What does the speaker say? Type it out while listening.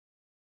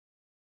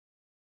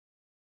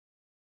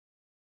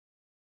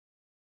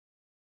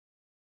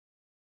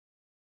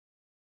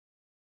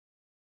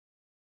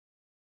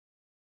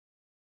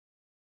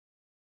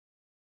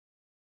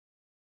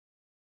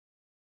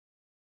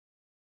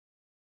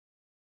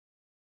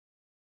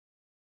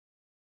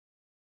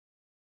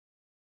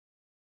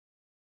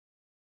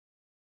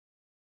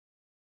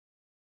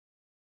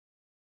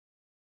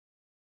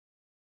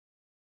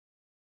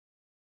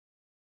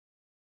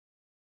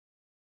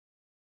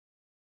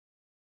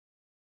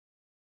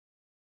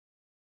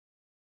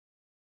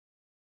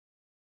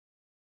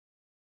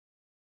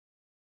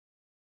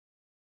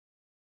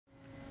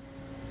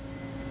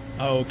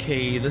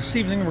Okay, this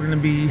evening we're going to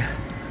be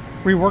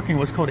reworking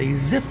what's called a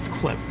ZIF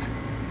clip.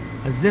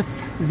 A ZIF,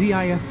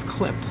 Z-I-F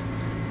clip.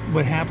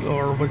 What happened,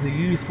 or was it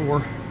used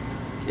for,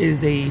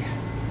 is the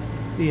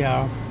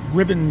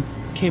ribbon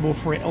cable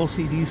for an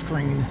LCD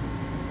screen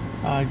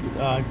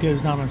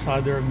goes down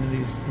inside there, and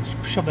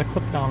then shove that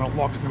clip down and it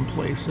locks it in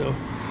place. So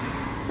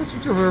that's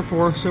what they're there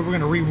for. So we're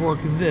going to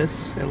rework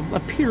this. It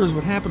appears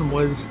what happened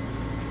was,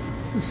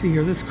 let's see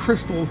here, this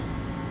crystal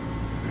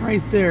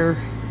right there.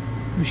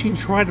 The machine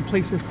tried to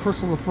place this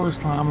crystal the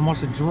first time and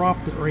must have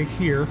dropped it right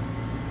here.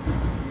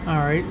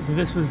 Alright, so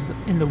this was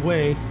in the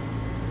way.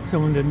 So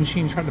when the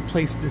machine tried to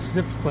place this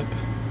ZIF clip,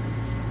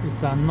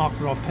 it knocked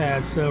it off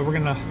pad. So we're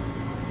going to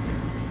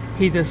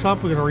heat this up.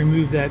 We're going to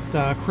remove that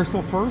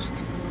crystal first,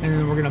 and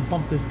then we're going to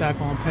bump this back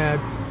on pad.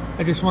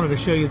 I just wanted to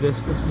show you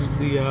this. This is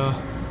the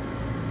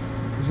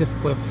ZIF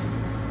clip.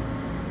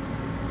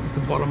 At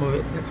the bottom of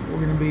it. That's what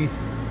we're going to be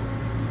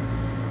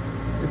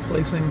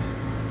replacing.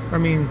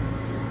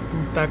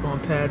 Back on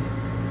pad.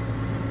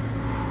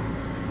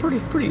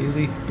 Pretty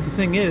easy. But the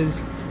thing is,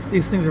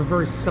 these things are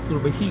very susceptible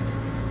to heat.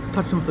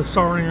 Touch them with a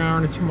soldering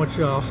iron and too much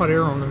hot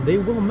air on them, they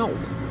will melt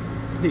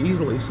pretty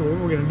easily. So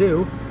what we're going to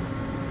do,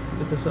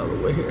 get this out of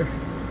the way here.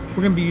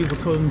 We're going to be using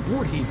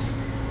board heat.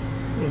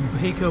 A little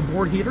Heiko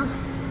board heater.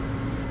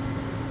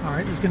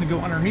 Alright, this is going to go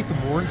underneath the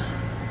board.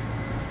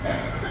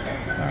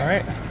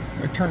 Alright, I'm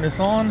going to turn this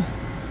on.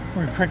 We're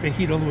going to crank the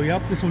heat all the way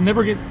up. This will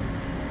never get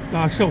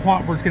so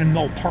hot where it's going to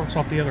melt parts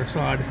off the other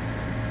side.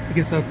 It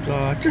gets up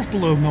just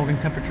below melting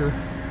temperature.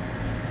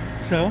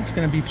 So it's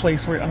going to be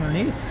placed right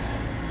underneath.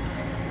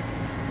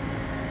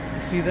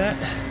 See that?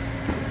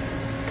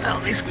 Now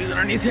let me squeeze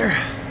underneath here.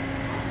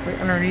 Right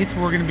underneath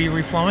we're going to be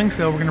reflowing,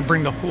 so we're going to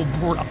bring the whole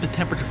board up to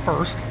temperature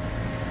first.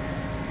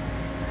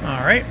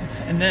 Alright,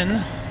 and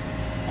then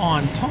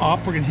on top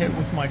we're going to hit it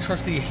with my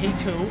trusty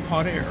Heiko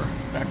hot air.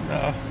 In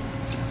fact,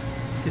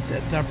 get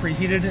that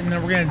preheated, and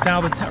then we're going to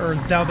dial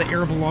the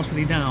air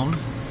velocity down.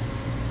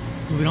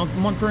 We don't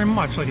want very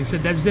much. Like I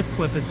said, that ZIF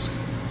clip, it's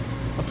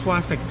a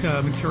plastic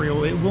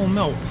material. It will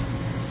melt.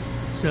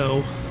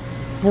 So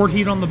board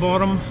heat on the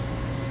bottom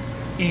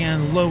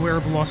and low air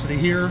velocity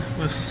here.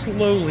 We'll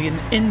slowly and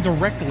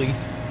indirectly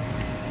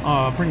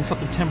bring this up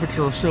to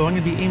temperature. So I'm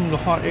going to be aiming the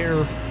hot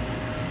air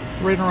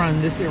right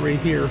around this area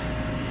here.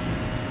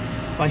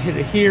 If I hit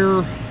it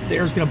here, the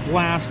air is going to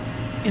blast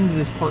into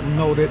this part and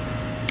melt it.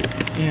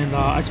 And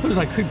I suppose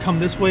I could come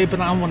this way,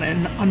 but I don't want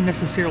to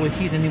unnecessarily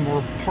heat any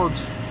more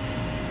parts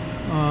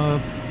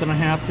than I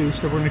have to.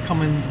 So we're going to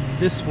come in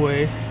this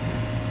way.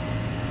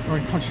 We're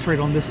going to concentrate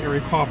on this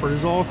area of copper.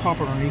 There's all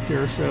copper underneath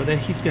there, so that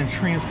heat's going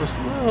to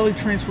slowly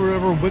transfer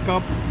over, wick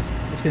up.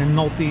 It's going to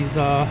melt these,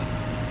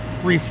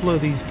 reflow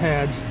these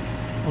pads,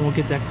 and we'll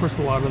get that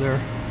crystal out of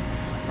there.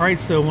 Alright,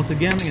 so once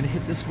again, I'm going to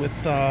hit this with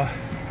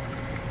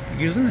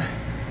using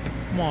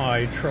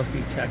my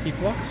trusty tacky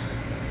flux.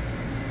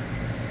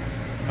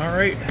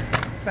 Alright,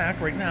 in fact,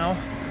 right now,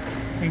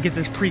 I can get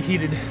this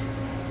preheated.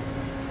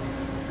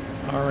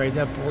 Alright,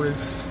 that board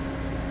is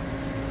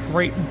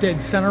right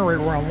dead center, right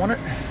where I want it.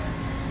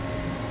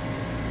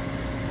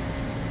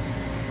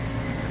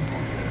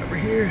 Over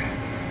here.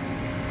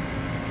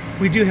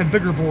 We do have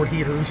bigger board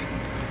heaters.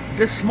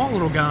 This small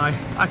little guy,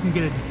 I can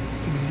get it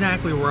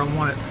exactly where I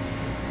want it.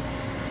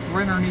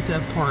 Right underneath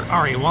that part.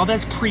 Alright, while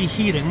that's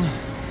preheating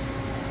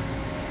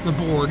the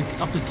board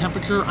up to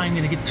temperature, I'm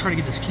going to try to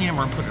get this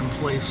camera and put it in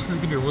place. This is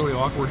going to be really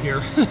awkward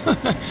here.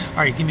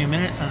 Alright, give me a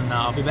minute and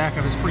I'll be back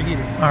after it's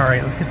preheated.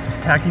 Alright, let's get this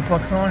tacky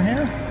flux on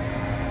here.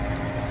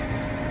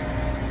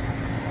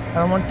 I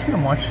don't want too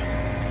much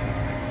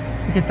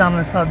to get down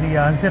inside the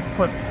ZIF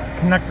clip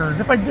connectors.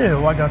 If I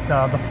do, I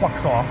got the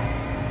flux off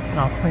and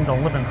I'll clean the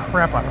living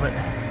crap out of it.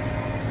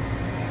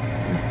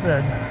 As I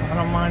said, I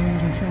don't mind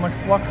using too much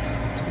flux.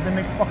 That's what they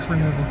make flux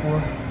removal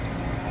for.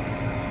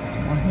 This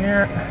one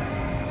here.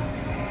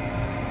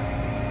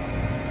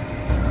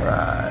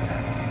 Right.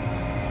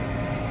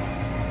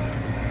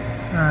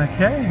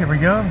 Okay, here we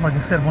go. Like I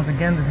said, once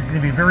again, this is going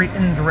to be very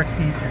indirect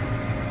heat.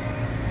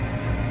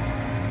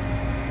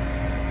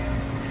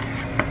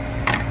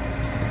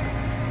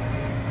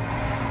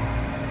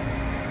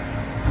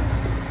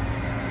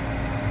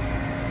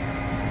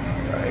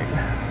 Right.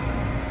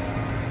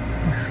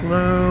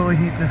 Slowly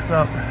heat this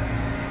up.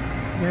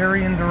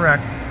 Very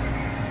indirect.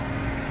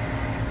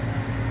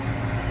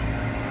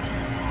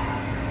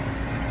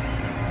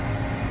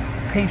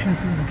 Patience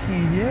is the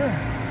key here.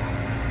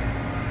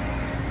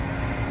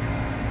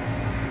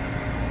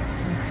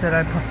 Like I said,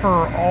 I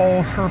prefer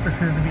all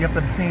surfaces to be up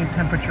to the same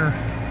temperature.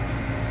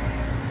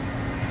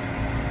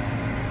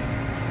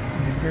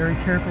 Be very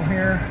careful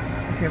here.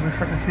 Okay, we're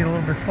starting to see a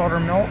little bit of solder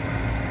melt.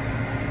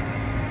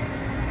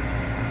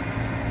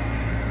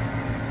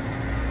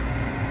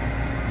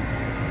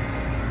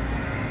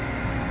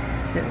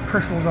 Get the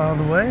crystals out of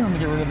the way. Let me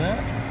get rid of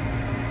that.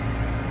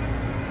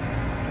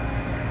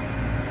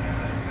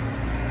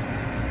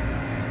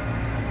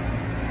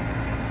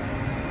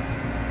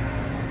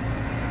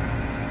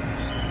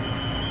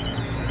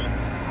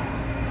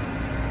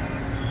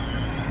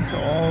 So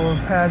all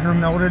the pads are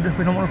melted.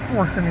 We don't want to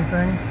force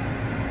anything.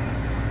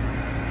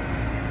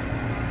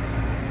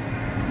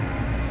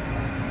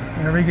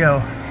 There we go.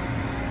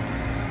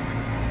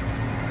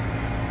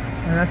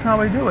 And that's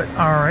how we do it.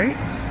 Alright.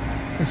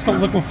 It's still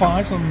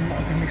liquefied, so I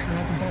can make sure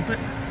not to bump it.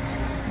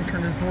 I'll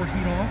turn this door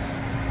heat off.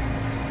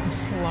 And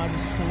slide it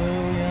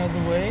slowly out of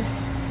the way.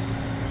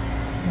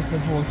 Let the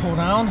door cool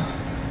down.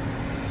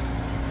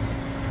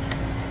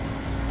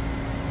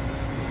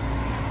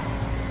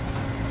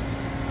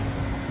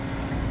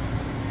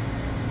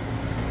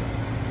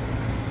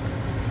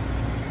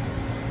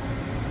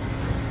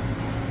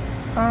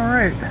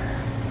 Alright.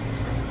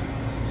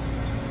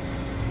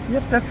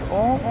 Yep, that's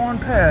all on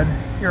pad.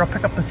 Here, I'll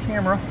pick up the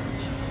camera.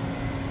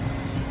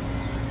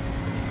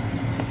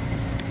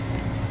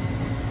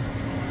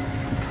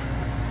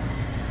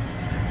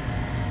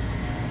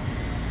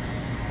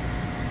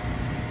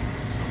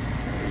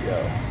 There we go.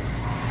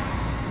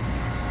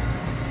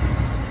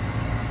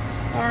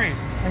 Alright,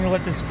 I'm going to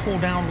let this cool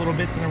down a little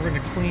bit, then we're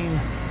going to clean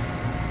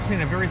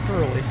it very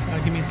thoroughly.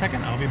 Give me a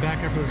second, I'll be back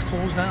after this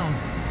cools down.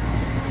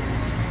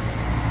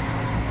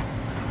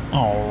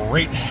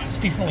 Alright, it's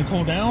decently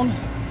cooled down.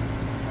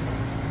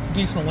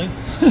 Decently.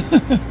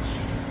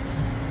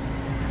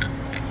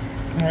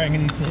 Alright, I'm going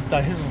to need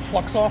to hit his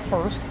flux off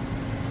first.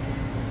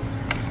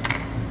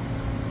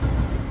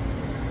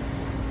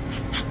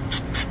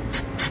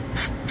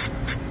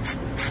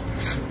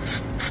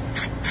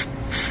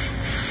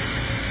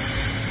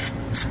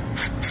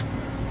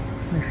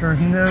 Make sure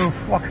there's no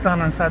flux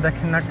down inside that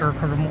connector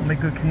because it won't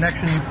make good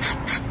connection.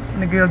 I'm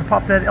going to go to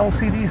pop that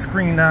LCD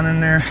screen down in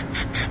there.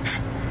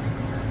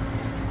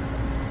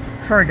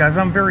 Sorry guys,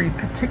 I'm very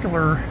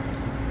particular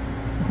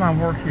with my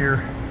work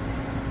here.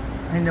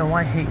 I know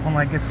I hate when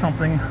I get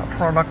something, a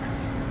product,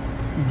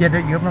 you get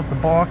it, you open up the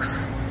box,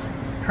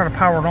 try to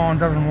power it on, it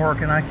doesn't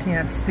work, and I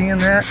can't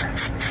stand that.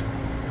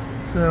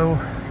 So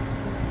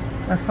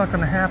that's not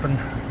going to happen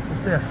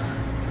with this.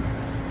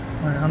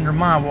 Under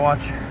my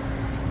watch,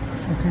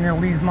 anything that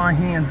leaves my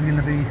hands is going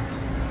to be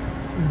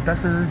as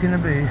best as it's going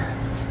to be.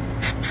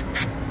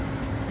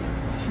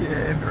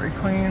 Okay, very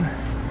clean.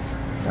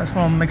 I just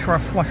want to make sure I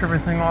flush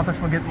everything off. That's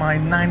going to get my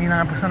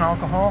 99%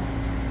 alcohol.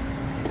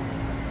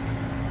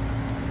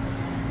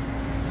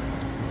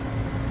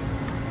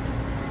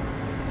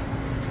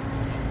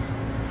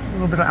 A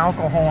little bit of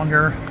alcohol in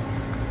there.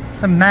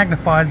 That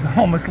magnifies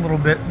almost a little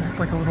bit. It's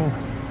like a little,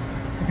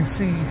 you can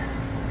see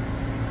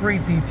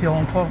great detail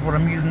on top of what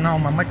I'm using now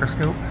on my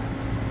microscope.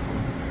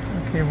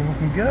 Okay, we're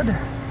looking good.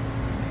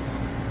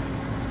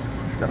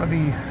 It's got to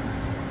be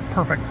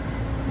perfect.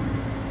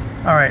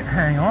 Alright,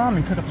 hang on.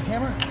 Let me pick up the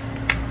camera.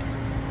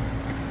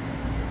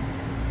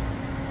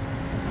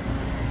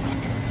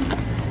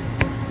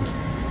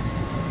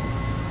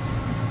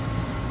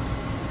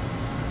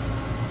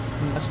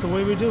 That's the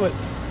way we do it.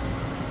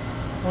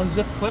 One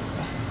zip clip.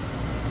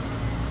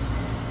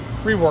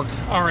 Reworked.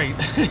 Alright.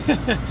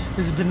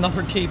 This has been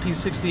another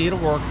KP68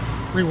 at work.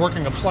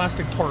 Reworking a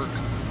plastic part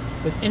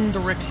with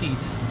indirect heat.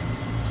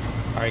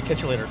 Alright,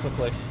 catch you later.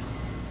 Click.